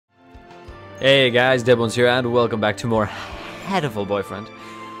Hey guys, DeadBones here, and welcome back to more Hatoful Boyfriend.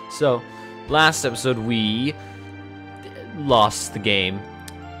 So, last episode we lost the game.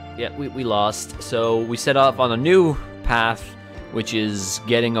 Yeah, we lost. So we set off on a new path, which is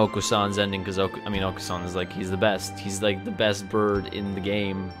getting Okosan's ending, because Okosan is like, he's the best. He's like the best bird in the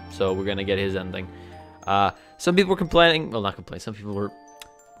game, so we're gonna get his ending. Some people were complaining, well, not complaining, some people were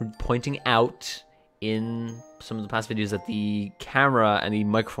pointing out in some of the past videos that the camera and the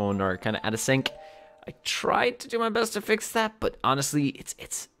microphone are kind of out of sync. I tried to do my best to fix that, but honestly, it's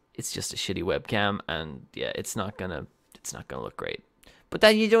just a shitty webcam, and yeah, it's not gonna look great. But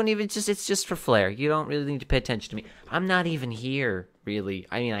then you don't even it's just for flair. You don't really need to pay attention to me. I'm not even here, really.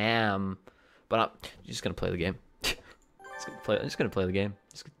 I mean, I am, but I'm just gonna play the game. I'm just gonna play the game.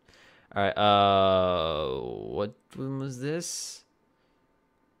 All right. What one was this?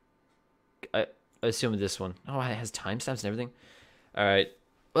 I assume this one. Oh, it has timestamps and everything. All right.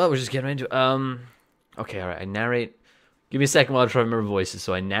 Well, we're just getting into it. Okay. All right. I narrate. Give me a second while I try to remember voices.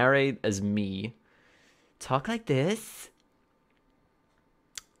 So I narrate as me. Talk like this.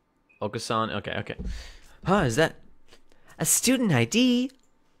 Okosan. Okay. Huh? Is that a student ID?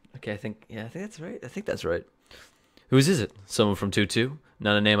 Okay. I think that's right. I think that's right. Whose is it? Someone from 2-2?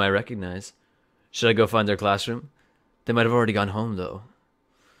 Not a name I recognize. Should I go find their classroom? They might have already gone home, though.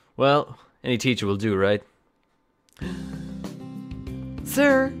 Well, any teacher will do, right?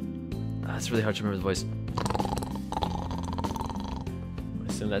 Sir! It's really hard to remember the voice. I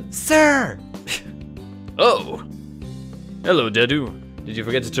assume that... Sir! Oh! Hello, Dedu. Did you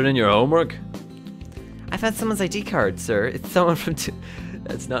forget to turn in your homework? I found someone's ID card, sir. It's someone from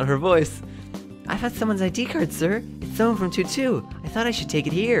That's not her voice. I found someone's ID card, sir. It's someone from 2-2. I thought I should take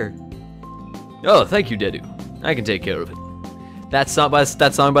it here. Oh, thank you, Dedu. I can take care of it. That song, by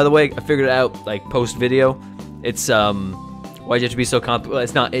the way, I figured it out like post video. It's why do you have to be so complicated? Well,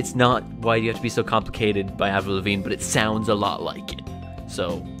 it's not why do you have to be so complicated by Avril Lavigne, but it sounds a lot like it.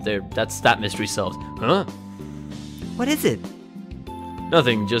 So that's that mystery solved. Huh? What is it?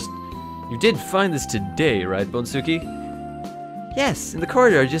 Nothing. Just you did find this today, right, Bonsuki? Yes, in the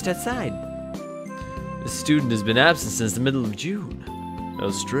corridor just outside. The student has been absent since the middle of June. How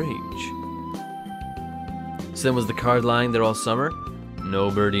strange. So then was the card lying there all summer?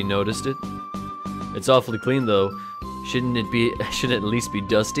 Nobody noticed it. It's awfully clean though. Shouldn't it at least be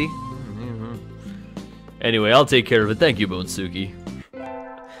dusty? Anyway, I'll take care of it. Thank you, Bonsuki.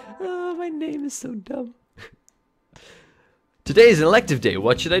 Oh, my name is so dumb. Today's an elective day.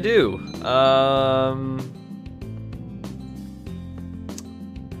 What should I do?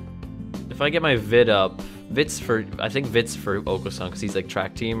 If I get my vid up, I think Vit's for Okosan because he's like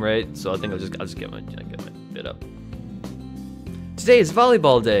track team, right? So I think I'll just get my bit up. Today is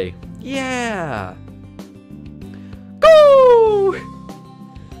volleyball day. Yeah. Go!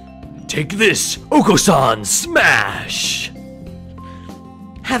 Take this, Okosan, smash!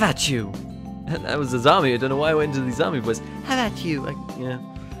 Have at you. That was a zombie. I don't know why I went into the zombie voice. Have at you. Yeah,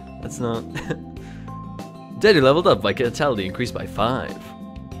 that's not. Dedu leveled up. Vitality increased by 5.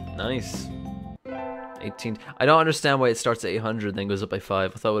 Nice. 18. I don't understand why it starts at 800 then goes up by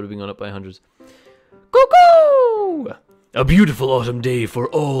 5. I thought it would have been going up by hundreds. Go-go! A beautiful autumn day for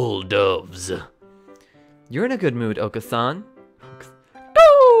all doves. You're in a good mood, Okosan.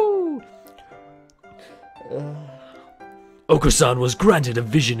 Go! Okosan was granted a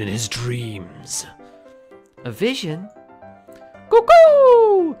vision in his dreams. A vision?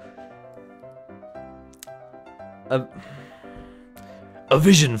 Go-go! A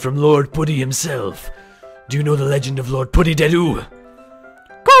vision from Lord Putty himself. Do you know the legend of Lord Putty, Dedu?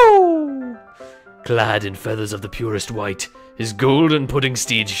 Go! Clad in feathers of the purest white, his golden pudding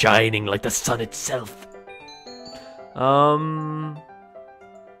steed shining like the sun itself. And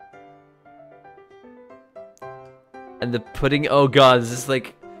the pudding, oh god, is this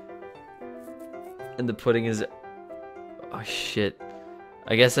like... And the pudding is... Oh shit.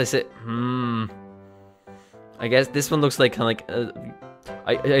 I guess I said, I guess this one looks like kind of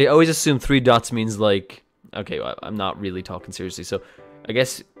like... I always assume 3 dots means like... Okay, well, I'm not really talking seriously, so... I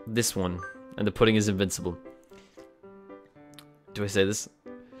guess this one. And the pudding is invincible. Do I say this?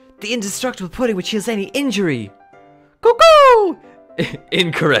 The indestructible pudding which heals any injury! Go-go!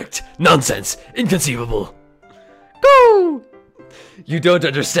 Incorrect. Nonsense. Inconceivable. Go! You don't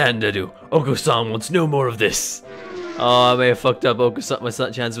understand, Dedu. Okosan wants no more of this. Oh, I may have fucked up Okosan, my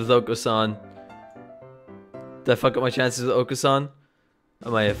chances with Okosan. Did I fuck up my chances with Okosan? I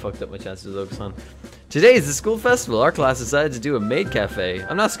might have fucked up my chances with Okosan. Today is the school festival. Our class decided to do a maid cafe.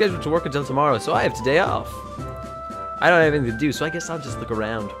 I'm not scheduled to work until tomorrow, so I have today off. I don't have anything to do, so I guess I'll just look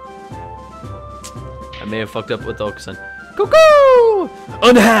around. I may have fucked up with Okosan. Cuckoo!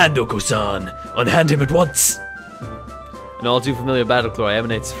 Unhand, Okosan! Unhand him at once! An all too familiar battle cry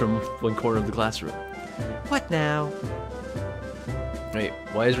emanates from one corner of the classroom. What now? Wait,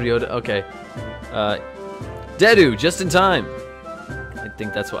 why is Ryota? Okay. Deadu, just in time! I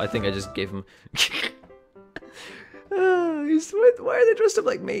think that's what I just gave him. Why are they dressed up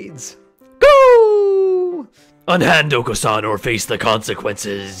like maids? Go! Unhand Okosan or face the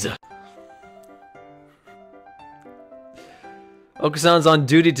consequences. Okosan's on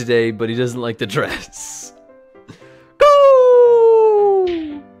duty today, but he doesn't like the dress. Go!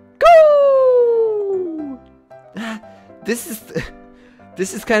 Go! This is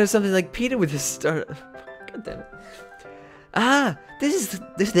kind of something like Peter with his star. God damn it. This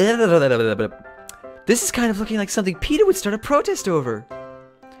is kind of looking like something Peter would start a protest over.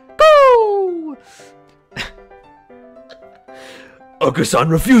 Go! Okosan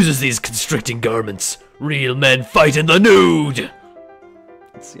refuses these constricting garments. Real men fight in the nude.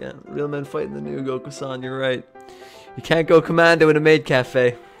 Yeah, real men fight in the nude, Okosan, you're right. You can't go commando in a maid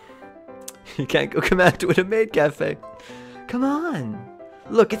cafe. You can't go commando in a maid cafe. Come on.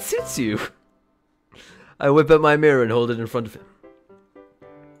 Look, it suits you. I whip out my mirror and hold it in front of him.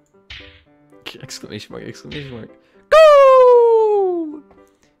 Exclamation mark, exclamation mark. Go!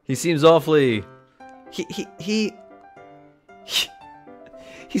 He seems awfully...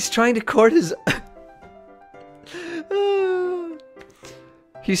 He's trying to court his...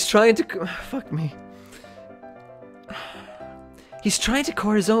 He's trying to... Fuck me. He's trying to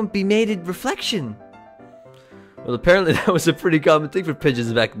court his own bemated reflection. Well, apparently that was a pretty common thing for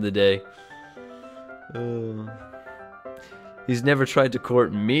pigeons back in the day. He's never tried to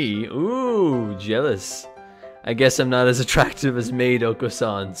court me. Ooh, jealous. I guess I'm not as attractive as Maid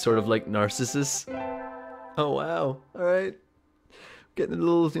Okosan, sort of like Narcissus. Oh wow, alright. Getting a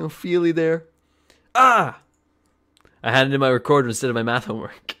little, feely there. Ah! I handed in my recorder instead of my math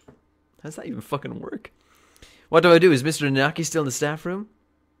homework. How does that even fucking work? What do I do? Is Mr. Nanaki still in the staff room?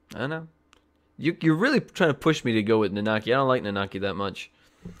 I don't know. You're really trying to push me to go with Nanaki. I don't like Nanaki that much.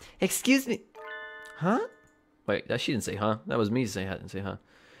 Excuse me. Huh? Wait, she didn't say huh. That was me saying I didn't say huh.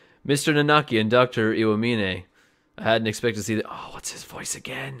 Mr. Nanaki and Dr. Iwamine. I hadn't expected to see that. Oh, what's his voice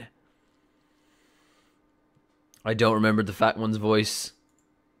again? I don't remember the fat one's voice.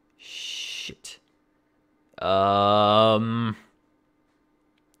 Shit. And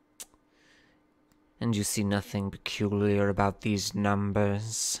you see nothing peculiar about these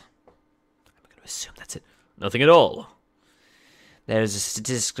numbers? I'm going to assume that's it. Nothing at all. There is a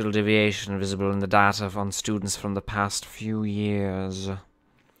statistical deviation visible in the data on students from the past few years.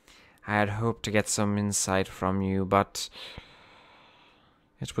 I had hoped to get some insight from you, but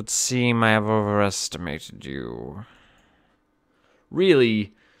it would seem I have overestimated you.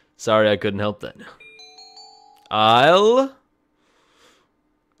 Really? Sorry I couldn't help then. I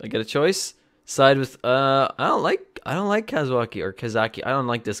get a choice? Side with I don't like Kazuaki or Kazaki. I don't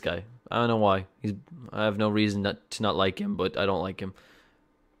like this guy. I don't know why. I have no reason to not like him, but I don't like him.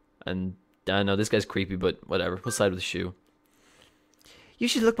 And I know this guy's creepy, but whatever. We'll side with the shoe. You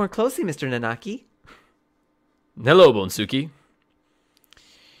should look more closely, Mr. Nanaki. Hello, Bonsuki.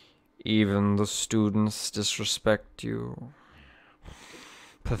 Even the students disrespect you.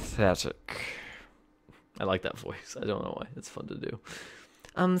 Pathetic. I like that voice. I don't know why. It's fun to do.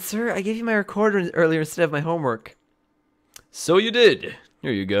 Sir, I gave you my recorder earlier instead of my homework. So you did.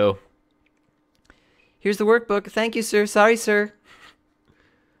 Here you go. Here's the workbook. Thank you, sir. Sorry, sir.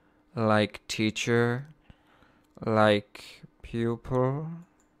 Like teacher. Like pupil.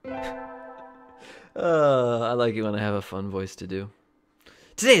 I like it when I have a fun voice to do.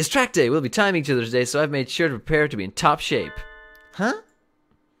 Today is track day. We'll be timing each other today, so I've made sure to prepare to be in top shape. Huh?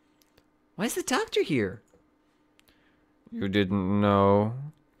 Why is the doctor here? You didn't know.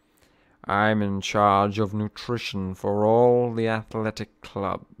 I'm in charge of nutrition for all the athletic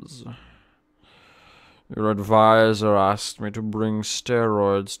clubs. Your advisor asked me to bring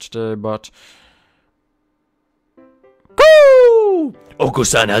steroids today, but... Go!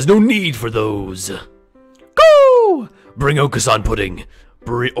 Okosan has no need for those. Go! Bring Okosan pudding.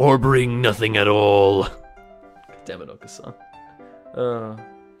 Or bring nothing at all. Damn it, Okosan.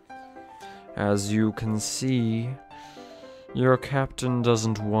 As you can see, your captain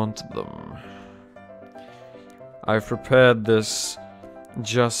doesn't want them. I've prepared this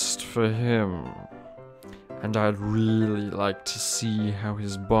just for him, and I'd really like to see how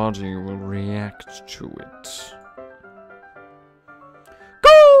his body will react to it.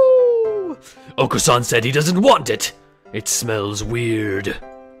 Go! Okosan said he doesn't want it. It smells weird.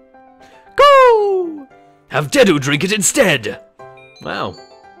 Go! Have Deadu drink it instead. Wow.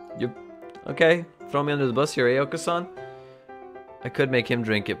 You okay? Throw me under the bus here, eh, Okosan? I could make him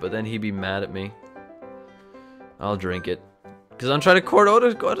drink it, but then he'd be mad at me. I'll drink it. Because I'm trying to court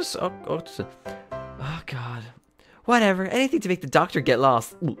Okosan. Oh, God. Whatever. Anything to make the doctor get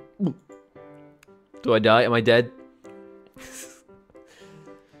lost. Do I die? Am I dead?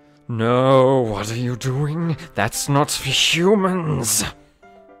 No, what are you doing? That's not for humans.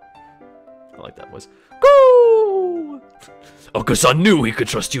 I like that voice. Go! Okosan knew he could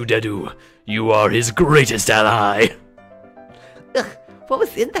trust you, Deadu. You are his greatest ally. Ugh, what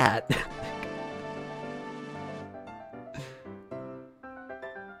was in that?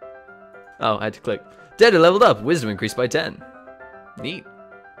 Oh, I had to click. Deadu leveled up. Wisdom increased by 10. Neat.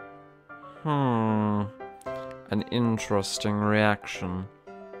 An interesting reaction.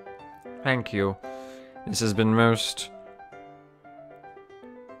 Thank you. This has been most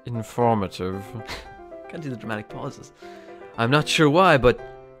informative. Can't do the dramatic pauses. I'm not sure why, but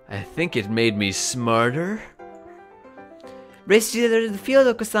I think it made me smarter. Race to the field,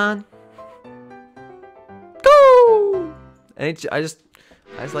 Okosan. Go! I just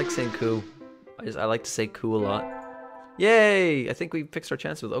like saying "coo." I like to say "coo" a lot. Yay! I think we fixed our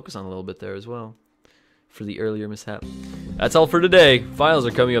chances with Okosan a little bit there as well. For the earlier mishap. That's all for today. Finals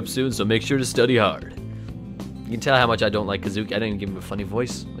are coming up soon, so make sure to study hard. You can tell how much I don't like Kazuki. I didn't even give him a funny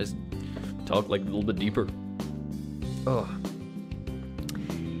voice. I just talk like a little bit deeper. Oh.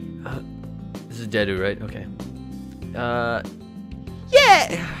 This is Deadu, right? Okay.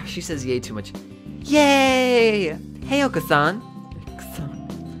 Yeah! She says yay too much. Yay! Hey, Okosan.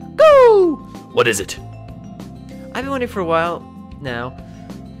 Go! What is it? I've been wondering for a while now.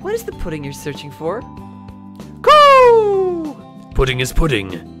 What is the pudding you're searching for? Go! Pudding is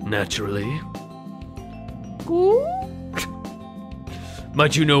pudding, naturally. Go?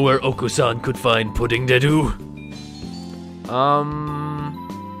 Might you know where Okosan could find pudding, Deadu?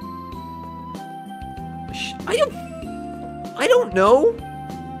 I don't know.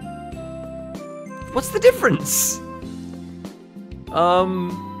 What's the difference?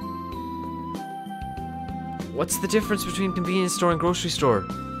 What's the difference between convenience store and grocery store?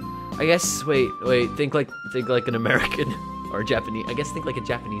 I guess, wait, think like an American or a Japanese. I guess think like a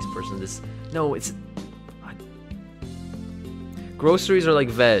Japanese person. No, it's groceries are like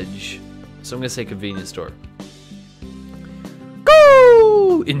veg, so I'm gonna say convenience store.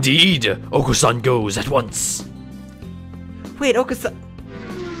 Go! Indeed, Okosan goes at once. Wait, Okosan.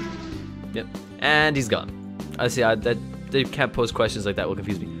 Yep, and he's gone. I see. That they can't pose questions like that. Will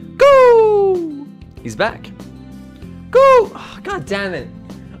confuse me. Go! He's back. Go! Oh, God damn it!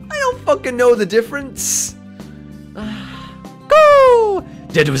 I don't fucking know the difference. Go!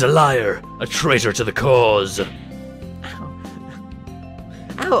 Deadu is a liar, a traitor to the cause.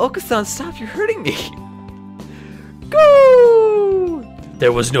 Ow, Okosan, stop! You're hurting me. Go!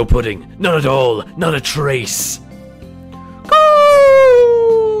 There was no pudding, none at all, not a trace.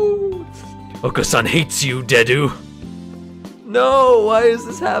 Go! Okosan hates you, Deadu. No, why is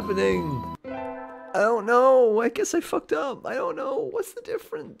this happening? I don't know. I guess I fucked up. I don't know. What's the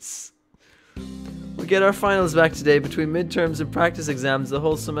difference? We get our finals back today. Between midterms and practice exams, the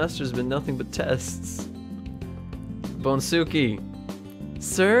whole semester's been nothing but tests. Bonsuki.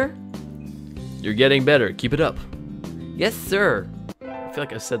 Sir? You're getting better. Keep it up. Yes, sir. I feel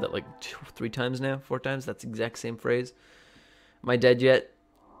like I've said that like 3 times now. 4 times. That's the exact same phrase. Am I dead yet?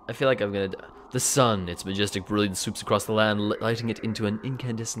 I feel like I'm gonna die. The sun, its majestic brilliance sweeps across the land, lighting it into an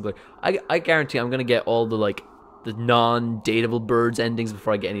incandescent glare. I guarantee I'm gonna get all the the non-dateable birds endings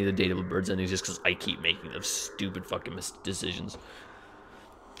before I get any of the dateable birds endings, just because I keep making those stupid fucking decisions.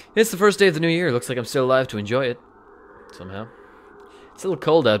 It's the first day of the new year. Looks like I'm still alive to enjoy it. Somehow. It's a little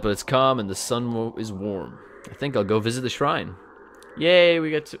cold out, but it's calm and the sun is warm. I think I'll go visit the shrine. Yay, we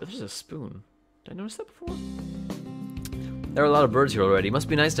get to... There's a spoon. Did I notice that before? There are a lot of birds here already. Must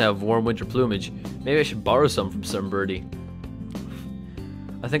be nice to have warm winter plumage. Maybe I should borrow some from some birdie.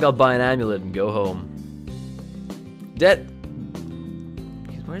 I think I'll buy an amulet and go home.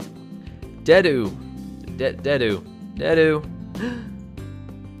 Where's Deadu? Deadu.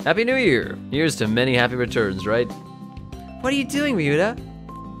 Happy New Year. Here's to many happy returns, right? What are you doing, Ryuta?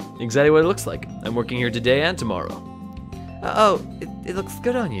 Exactly what it looks like. I'm working here today and tomorrow. It looks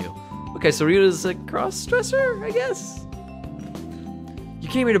good on you. Okay, so Ryuta's a cross-dresser, I guess? You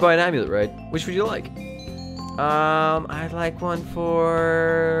came here to buy an amulet, right? Which would you like? I'd like one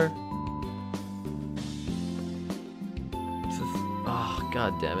for... Oh,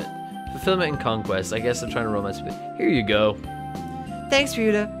 god damn it. Fulfillment and conquest. I guess I'm trying to romance with it. Here you go. Thanks,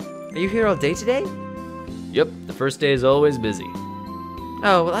 Ryuta. Are you here all day today? Yep, the first day is always busy.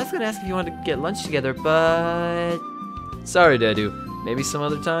 Oh, well, I was gonna ask if you wanted to get lunch together, but... Sorry, Deadu. Maybe some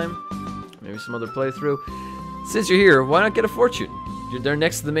other time? Maybe some other playthrough? Since you're here, why not get a fortune? They're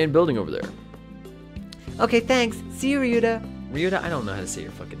next to the main building over there. Okay, thanks. See you, Ryuta. Ryuta, I don't know how to say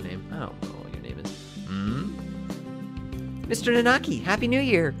your fucking name. I don't know what your name is. Mr. Nanaki, Happy New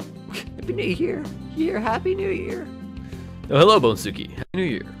Year. Happy New Year. Happy New Year. Oh, hello, Bonsuki. Happy New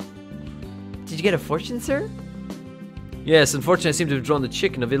Year. Did you get a fortune, sir? Yes, unfortunately, I seem to have drawn the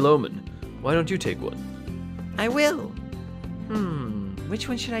chicken of ill omen. Why don't you take one? I will. Which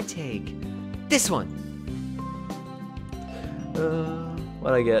one should I take? This one.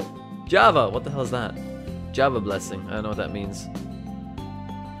 What'd I get? Java. What the hell is that? Java blessing. I don't know what that means.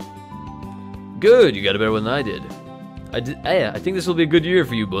 Good. You got a better one than I did. I think this will be a good year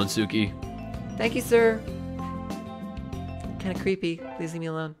for you, Bonsuki. Thank you, sir. Kind of creepy. Please leave me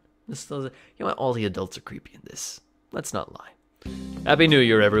alone. You know what? All the adults are creepy in this. Let's not lie. Happy New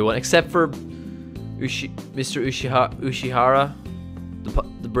Year, everyone, except for Mr. Ushihara,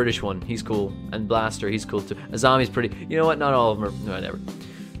 the British one. He's cool, and Blaster, he's cool too. Azami's pretty. You know what? Not all of them are. No, whatever.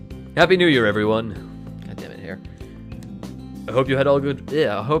 Happy New Year, everyone. God damn it, here. I hope you had all good.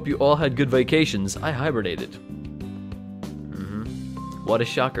 Yeah, I hope you all had good vacations. I hibernated. What a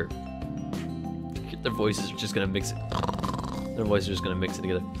shocker. Their voices are just gonna mix it. Their voices are just gonna mix it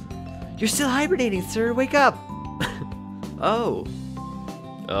together. You're still hibernating, sir. Wake up. Oh.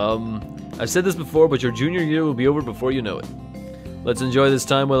 I've said this before, but your junior year will be over before you know it. Let's enjoy this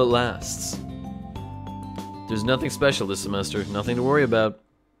time while it lasts. There's nothing special this semester. Nothing to worry about.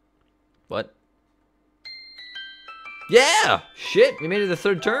 What? Yeah! Shit, we made it the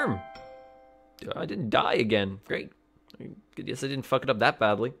third term. I didn't die again. Great. I guess I didn't fuck it up that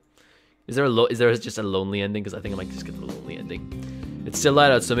badly. Is there just a lonely ending? Because I think I might just get the lonely ending. It's still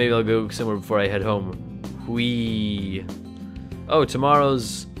light out, so maybe I'll go somewhere before I head home. Whee. Oh,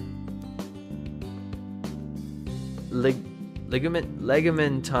 tomorrow's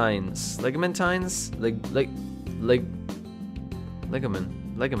Legamentines.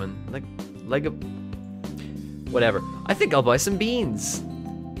 Whatever. I think I'll buy some beans.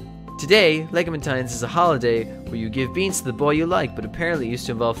 Today, Legamentines is a holiday where you give beans to the boy you like, but apparently it used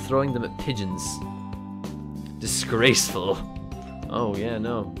to involve throwing them at pigeons. Disgraceful. Oh yeah,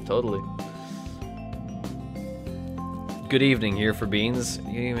 no, totally. Good evening, here for beans. You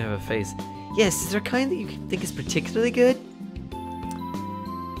don't even have a face. Yes, is there a kind that you think is particularly good?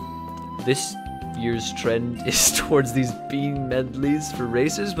 This year's trend is towards these bean medleys for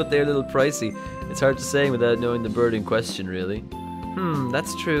racers, but they're a little pricey. It's hard to say without knowing the bird in question, really.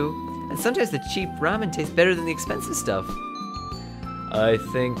 That's true. And sometimes the cheap ramen tastes better than the expensive stuff. I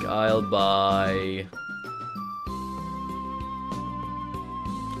think I'll buy...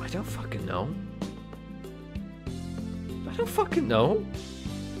 I don't fucking know. I don't fucking know.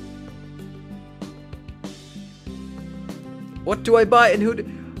 What do I buy and who do...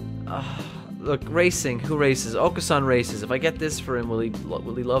 look, racing. Who races? Okosan races. If I get this for him, will he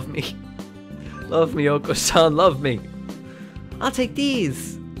love me? Love me, Okosan, love me. I'll take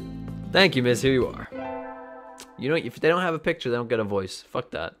these. Thank you, miss. Here you are. You know, if they don't have a picture, they don't get a voice.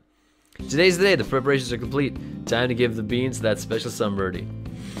 Fuck that. Today's the day. The preparations are complete. Time to give the beans to that special sunbirdie.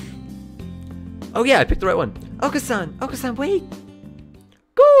 Oh yeah, I picked the right one. Okosan! Okosan, wait!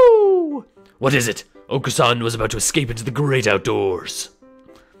 Go! What is it? Okosan was about to escape into the great outdoors.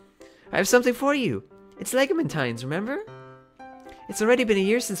 I have something for you. It's Legamentines, remember? It's already been a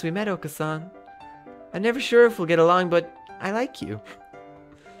year since we met, Okosan. I'm never sure if we'll get along, but I like you.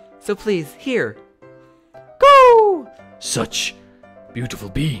 So please, here. Go! Such beautiful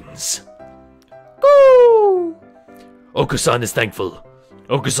beans. Go! Okosan is thankful.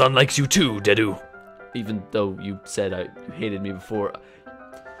 Okosan likes you too, Dedu. Even though you said you hated me before.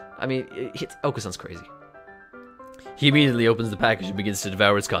 I mean, Okosan's crazy. He immediately opens the package and begins to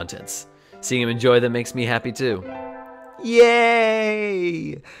devour its contents. Seeing him enjoy them makes me happy too.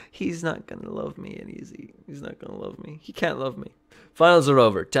 Yay! He's not gonna love me, and he's not gonna love me. He can't love me. Finals are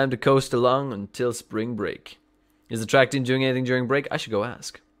over. Time to coast along until spring break. Is the track team doing anything during break? I should go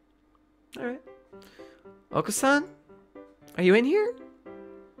ask. Alright. Okosan? Are you in here?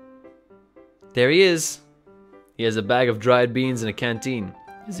 There he is. He has a bag of dried beans and a canteen.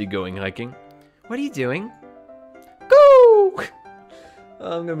 Is he going hiking? What are you doing? Go! Oh,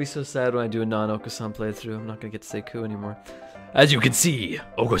 I'm gonna be so sad when I do a non-Okosan playthrough. I'm not gonna get to say Ku anymore. As you can see,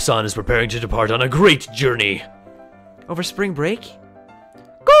 Okosan is preparing to depart on a great journey. Over spring break?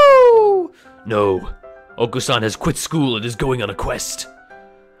 Go! No. Okosan has quit school and is going on a quest.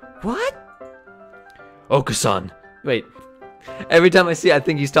 What? Okosan. Wait. Every time I see it, I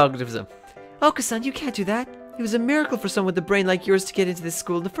think he's talking to himself. Okosan, you can't do that. It was a miracle for someone with a brain like yours to get into this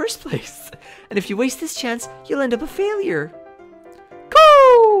school in the first place. And if you waste this chance, you'll end up a failure.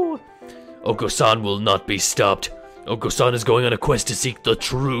 Go! Okosan will not be stopped. Okosan is going on a quest to seek the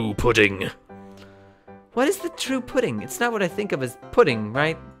true pudding. What is the true pudding? It's not what I think of as pudding,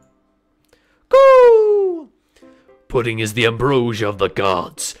 right? Go! Pudding is the ambrosia of the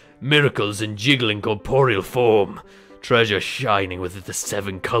gods. Miracles in jiggling corporeal form. Treasure shining with the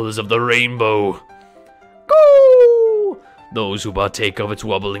 7 colors of the rainbow. Go! Those who partake of its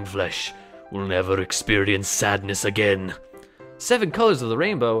wobbling flesh will never experience sadness again. 7 colors of the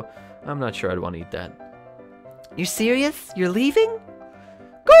rainbow? I'm not sure I'd want to eat that. You serious? You're leaving?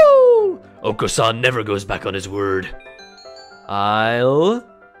 Go! Okosan never goes back on his word. I'll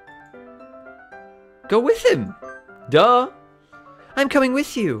go with him. Duh. I'm coming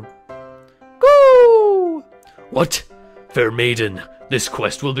with you. Go! What? Fair maiden, this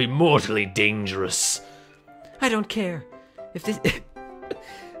quest will be mortally dangerous. I don't care. If this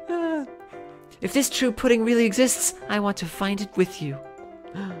if this true pudding really exists, I want to find it with you.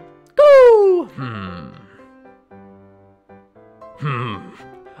 Go!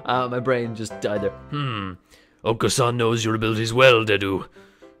 My brain just died there. Okosan knows your abilities well, Deadu.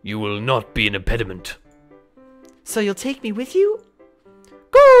 You will not be an impediment. So you'll take me with you?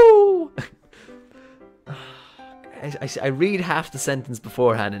 Go! I read half the sentence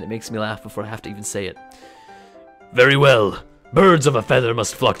beforehand and it makes me laugh before I have to even say it. Very well. Birds of a feather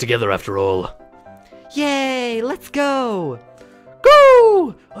must flock together after all. Yay! Let's go!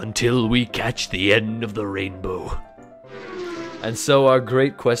 Go! Until we catch the end of the rainbow. And so our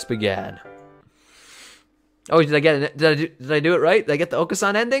great quest began. Oh, did I get it? Did I do it right? Did I get the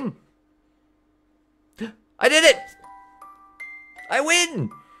Okosan ending? I did it! I win!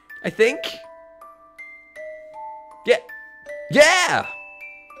 I think. Yeah! Yeah!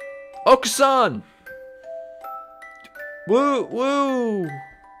 Okosan! Woo! Woo!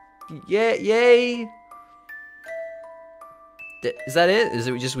 Yeah! Yay! Is that it? Is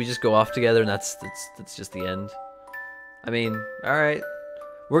it we just go off together and that's just the end? I mean, all right.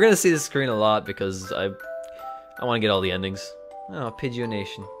 We're gonna see this screen a lot because I want to get all the endings. Oh,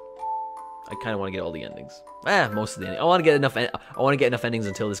 Pigeonation. I kind of want to get all the endings. Most of the endings. I want to get enough endings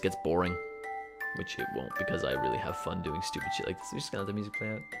until this gets boring, which it won't because I really have fun doing stupid shit like this. We're just gonna let the music play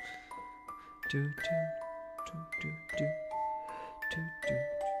out.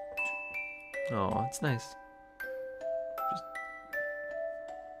 Oh, it's nice.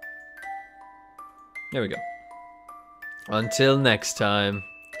 There we go. Until next time.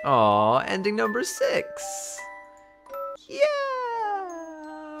 Aw, ending number 6. Yeah.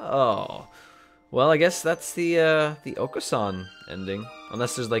 Oh. Well, I guess that's the Okosan ending.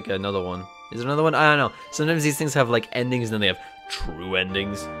 Unless there's like another one. Is there another one? I don't know. Sometimes these things have like endings and then they have true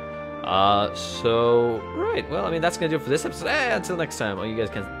endings. So right. Well, I mean that's gonna do it for this episode. Until next time. Oh, you guys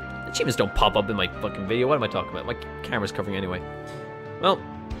can. Achievements don't pop up in my fucking video. What am I talking about? My camera's covering anyway. Well,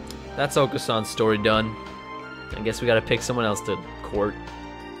 that's Okosan's story done. I guess we gotta pick someone else to court.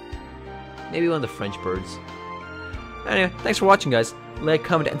 Maybe one of the French birds. Anyway, thanks for watching, guys. Like,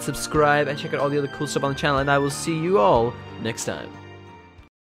 comment, and subscribe, and check out all the other cool stuff on the channel, and I will see you all next time.